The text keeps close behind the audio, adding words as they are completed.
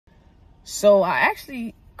So I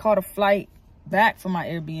actually caught a flight back from my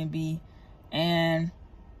Airbnb, and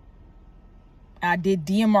I did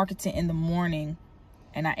DM marketing in the morning,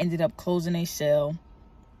 and I ended up closing a sale.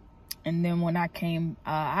 And then when I came,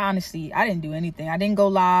 I didn't do anything. I didn't go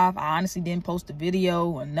live. I honestly didn't post a video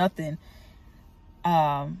or nothing.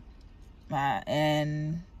 And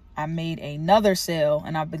I made another sale,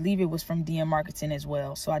 and I believe it was from DM marketing as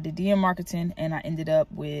well. So I did DM marketing, and I ended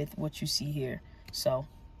up with what you see here. So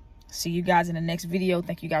see you guys in the next video.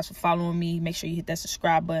 Thank you guys for following me. Make sure you hit that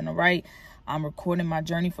subscribe button. All right, I'm recording my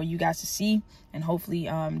journey for you guys to see, and hopefully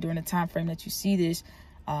during the time frame that you see this,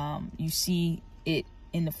 you see it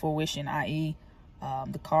in the fruition, i.e.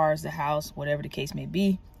 The cars, the house, whatever the case may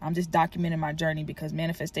be. I'm just documenting my journey because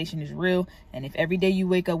manifestation is real. And if every day you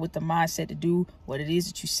wake up with the mindset to do what it is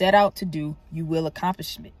that you set out to do, you will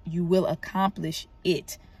accomplish it. You will accomplish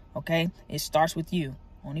it. Okay? It starts with you.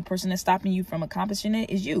 Only person that's stopping you from accomplishing it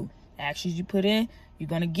is you. The actions you put in, you're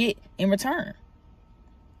going to get in return.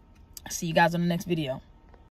 See you guys on the next video.